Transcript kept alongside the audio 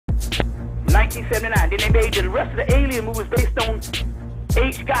1979. Then they made the rest of the Alien movies based on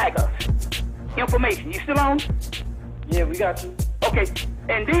H. Geiger's information. You still on? Yeah, we got you. Okay.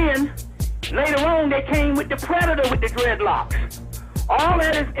 And then later on they came with the Predator with the dreadlocks. All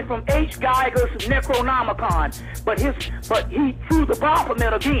that is from H. Geiger's Necronomicon, but he threw the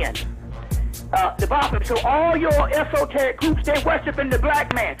Baphomet again. The Baphomet. So all your esoteric groups, they worshiping the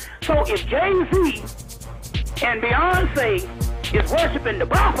black man. So if Jay-Z and Beyonce is worshiping the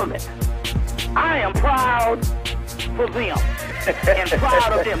Baphomet, I am proud for them and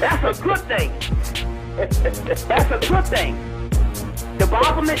proud of them. That's a good thing. That's a good thing. The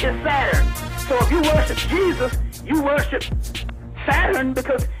Baphomet is Saturn. So if you worship Jesus, you worship Saturn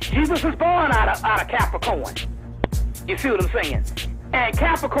because Jesus was born out of Capricorn. You see what I'm saying? And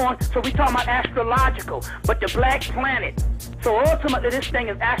Capricorn, so we talking about astrological, but the black planet. So ultimately this thing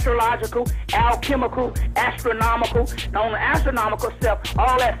is astrological, alchemical, astronomical. Now on the astronomical stuff,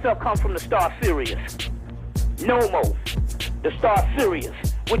 all that stuff comes from the star Sirius. Nomo, the star Sirius,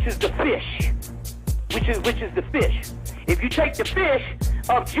 which is the fish. Which is the fish. If you take the fish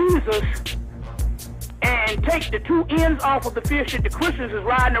of Jesus and take the two ends off of the fish that the Christians is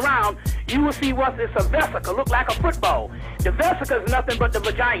riding around, you will see what it's a vesicle, look like a football. The vesicle is nothing but the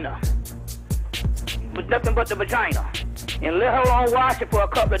vagina. But nothing but the vagina. And let her on wash it for a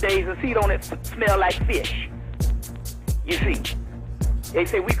couple of days and see don't it smell like fish. You see. They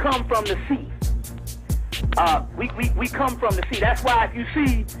say we come from the sea. We come from the sea. That's why if you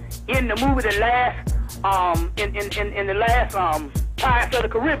see in the movie the last in the last Pirates of the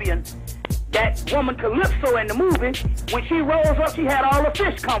Caribbean, that woman Calypso in the movie, when she rose up, she had all the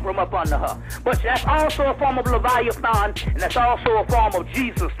fish come from up under her. But that's also a form of Leviathan, and that's also a form of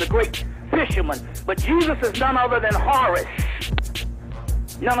Jesus, the great fisherman. But Jesus is none other than Horus.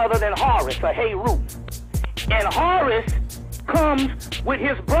 None other than Horus, or Heru. And Horus comes with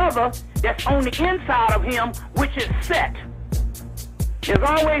his brother that's on the inside of him, which is Set. There's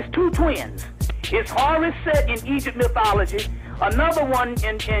always two twins. It's Horus Set in Egypt mythology. Another one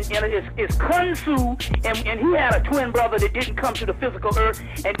is Khonsu, and he had a twin brother that didn't come to the physical earth.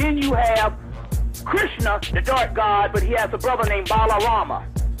 And then you have Krishna, the dark god, but he has a brother named Balarama.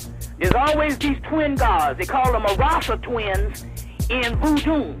 There's always these twin gods. They call them Arasa twins in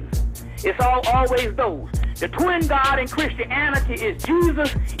voodoo. It's always those. The twin god in Christianity is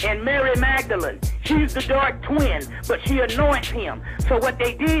Jesus and Mary Magdalene. She's the dark twin, but she anoints him. So what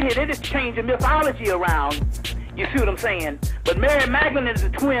they did here, they just changed the mythology around. You see what I'm saying? But Mary Magdalene is the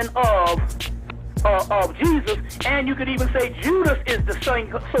twin of Jesus, and you could even say Judas is the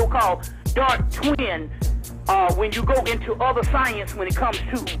so-called dark twin when you go into other science when it comes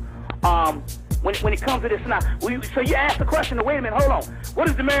to when it comes to this now. So you ask the question, wait a minute, hold on. What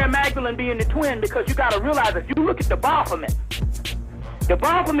is the Mary Magdalene being the twin? Because you got to realize if you look at the Baphomet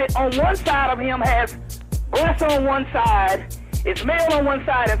on one side of him has breasts on one side, it's male on one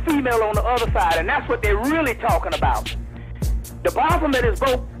side and female on the other side, and that's what they're really talking about. The Baphomet is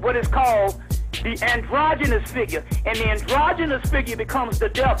both what is called the androgynous figure, and the androgynous figure becomes the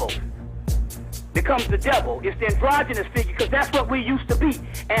devil. It's the androgynous figure, because that's what we used to be,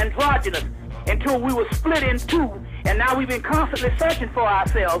 androgynous, until we were split in two, and now we've been constantly searching for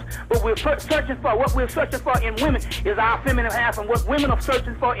ourselves, but what we're searching for in women is our feminine half, and what women are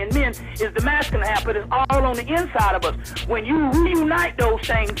searching for in men is the masculine half, but it's all on the inside of us. When you reunite those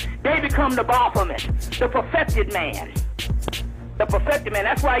things, they become the Baphomet, the perfected man. The perfected man.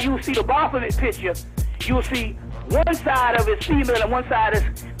 That's why you'll see the Baphomet picture, you'll see one side of it female and one side is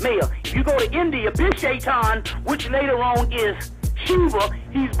male. If you go to India, Bishaitan, which later on is Shiva,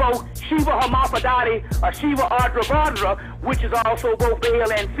 he's both Shiva Hermaphrodite or Shiva Ardravadra, which is also both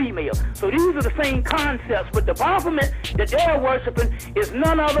male and female. So these are the same concepts, but the Baphomet that they're worshiping is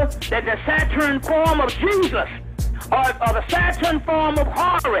none other than the Saturn form of Jesus, or the Saturn form of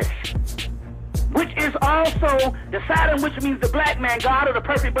Horus, which is also the Saturn, which means the black man, god of the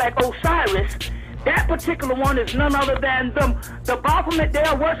perfect black Osiris. That particular one is none other than the Baphomet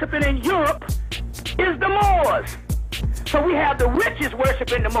they're worshiping in Europe is the Moors. So we have the witches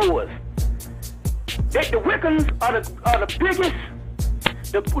worshiping the Moors. The Wiccans are the biggest.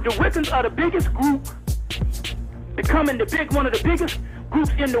 The Wiccans are the biggest group, becoming one of the biggest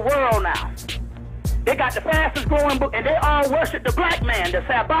groups in the world now. They got the fastest growing book, and they all worship the black man, the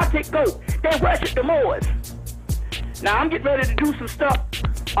Sabbatic goat. They worship the Moors. Now I'm getting ready to do some stuff.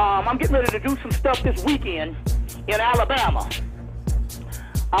 This weekend in Alabama.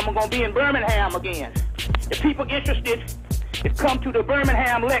 I'm gonna be in Birmingham again. If people interested, come to the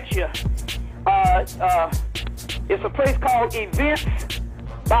Birmingham lecture. It's a place called Events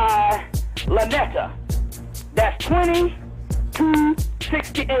by Lanetta. That's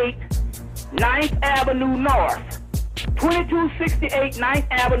 2268 9th Avenue North. 2268 9th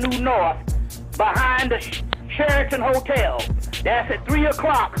Avenue North, behind the Sheraton Hotel. That's at 3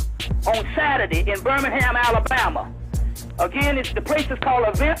 o'clock on Saturday in Birmingham, Alabama. Again, the place is called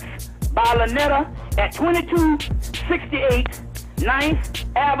Events by Lynetta at 2268 9th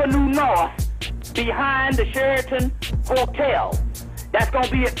Avenue North, behind the Sheraton Hotel. That's going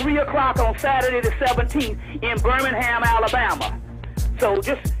to be at 3 o'clock on Saturday the 17th in Birmingham, Alabama. So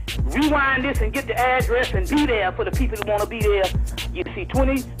just rewind this and get the address and be there for the people who want to be there. You see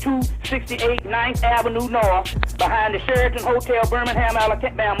 2268 9th Avenue North, behind the Sheraton Hotel, Birmingham,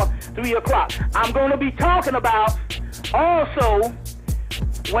 Alabama, 3 o'clock. I'm going to be talking about also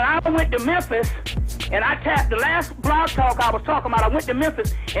when I went to Memphis, and I tapped the last blog talk I was talking about. I went to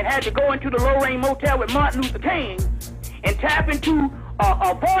Memphis and had to go into the Lorraine Motel with Martin Luther King and tap into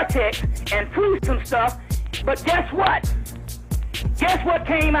a vortex and free some stuff. But guess what? Guess what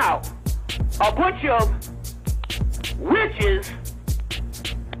came out? A bunch of witches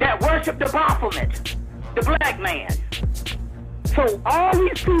that worship the Baphomet, the black man. So all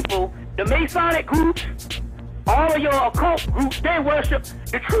these people, the Masonic groups, all of your occult groups, they worship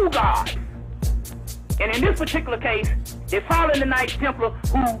the true God. And in this particular case, they're following the Knights Templar,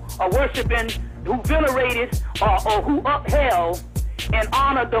 who are worshiping, who venerated or who upheld and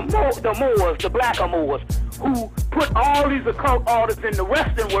honored the Moors, the blacker Moors, who put all these occult orders in the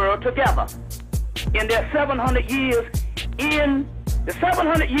Western world together. In their 700 years, in the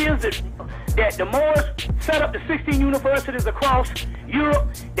 700 years that the Moors set up the 16 universities across Europe,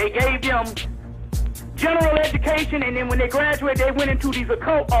 they gave them general education, and then when they graduated, they went into these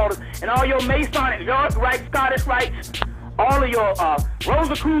occult orders, and all your Masonic, York Rites, Scottish Rites, all of your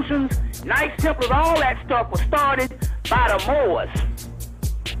Rosicrucians, Knights Templars, all that stuff was started by the Moors.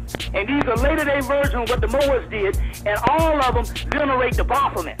 And these are later day versions of what the Moors did, and all of them venerate the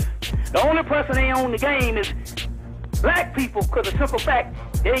Baphomet. The only person they own the game is black people, because of the simple fact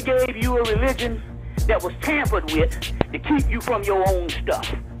they gave you a religion that was tampered with to keep you from your own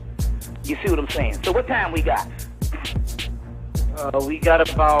stuff. You see what I'm saying? So what time we got? We got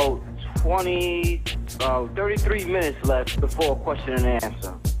about 33 minutes left before question and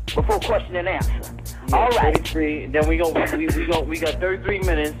answer. Before question and answer. Yeah, all right. 33. Then we got 33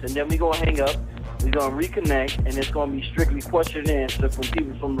 minutes, and then we gonna hang up. We gonna reconnect, and it's gonna be strictly question and answer from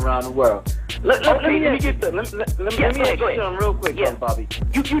people from around the world. Let me ask you something real quick, Bobby.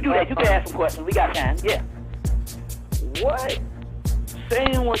 You do that. You can ask some questions. We got time. Yeah. What?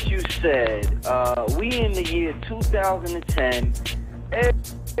 Saying what you said, we in the year 2010,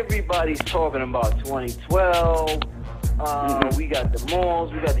 everybody's talking about 2012. We got the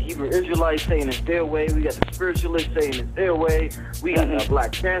Moors, we got the Hebrew Israelites saying it's their way, we got the spiritualists saying it's their way, we got the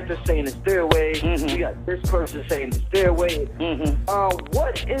Black Panthers saying it's their way, we got this person saying it's their way.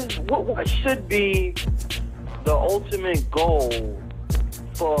 What should be the ultimate goal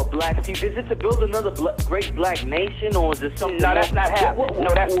for black people? Is it to build another great black nation, or is it something? No, that's not happening.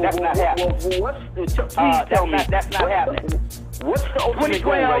 That's not happening. Please tell me. That's not happening. What's the ultimate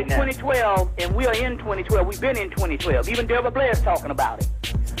goal right now? 2012, and we are in 2012. We've been in 2012. Even Delbert Blair's talking about it.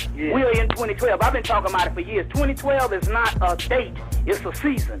 Yeah. We are in 2012. I've been talking about it for years. 2012 is not a date. It's a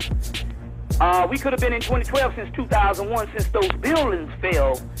season. We could have been in 2012 since 2001, since those buildings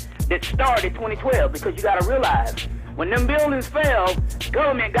fell that started 2012, because you got to realize, when them buildings fell,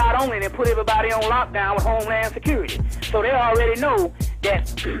 government got on it and put everybody on lockdown with Homeland Security. So they already know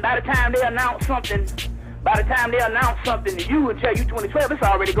that by the time they announce something to you and tell you 2012, it's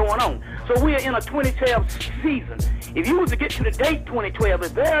already going on. So we are in a 2012 season. If you was to get to the date 2012,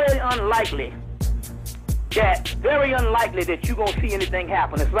 it's very unlikely that you're going to see anything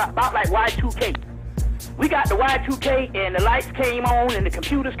happen. It's about like Y2K. We got the Y2K, and the lights came on and the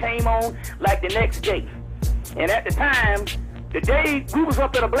computers came on like the next day. And at the time, the day we was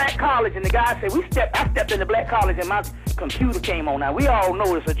up at a black college, and the guy said, I stepped in the black college and my computer came on. Now, we all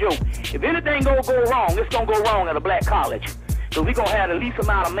know it's a joke. If anything go wrong, it's going to go wrong at a black college. So we're going to have the least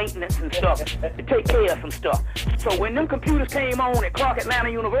amount of maintenance and stuff to take care of some stuff. So when them computers came on at Clark Atlanta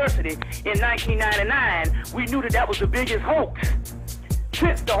University in 1999, we knew that was the biggest hoax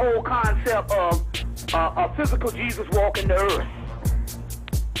since the whole concept of a physical Jesus walking the earth,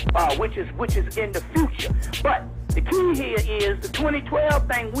 which is in the future. But the key here is the 2012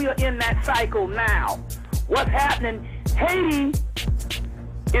 thing. We are in that cycle now. What's happening? Haiti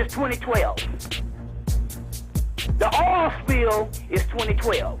is 2012. The oil spill is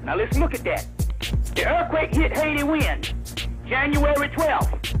 2012. Now let's look at that. The earthquake hit Haiti when? January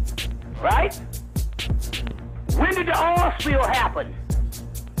 12th, right? When did the oil spill happen?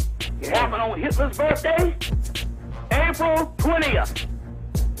 It happened on Hitler's birthday, April 20th.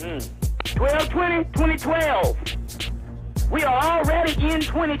 12/20, 2012. We are already in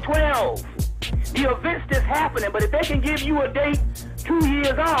 2012. The events that's happening, but if they can give you a date 2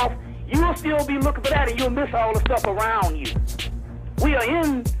 years off, you'll still be looking for that and you'll miss all the stuff around you. We are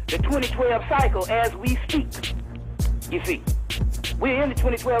in the 2012 cycle as we speak. You see. We're in the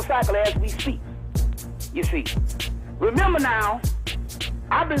 2012 cycle as we speak. You see. Remember now,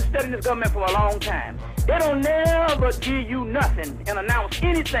 I've been studying this government for a long time. They don't never give you nothing and announce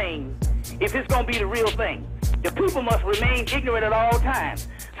anything if it's going to be the real thing. The people must remain ignorant at all times.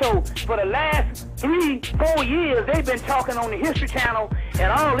 So for the last 3-4 years, they've been talking on the History Channel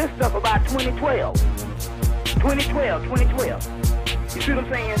and all this stuff about 2012. 2012, 2012. You see what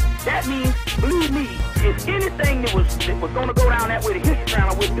I'm saying? That means, believe me, if anything that was going to go down that way, the History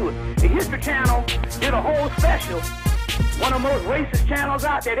Channel would do it. The History Channel did a whole special, one of the most racist channels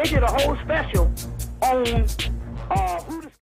out there. They did a whole special on who the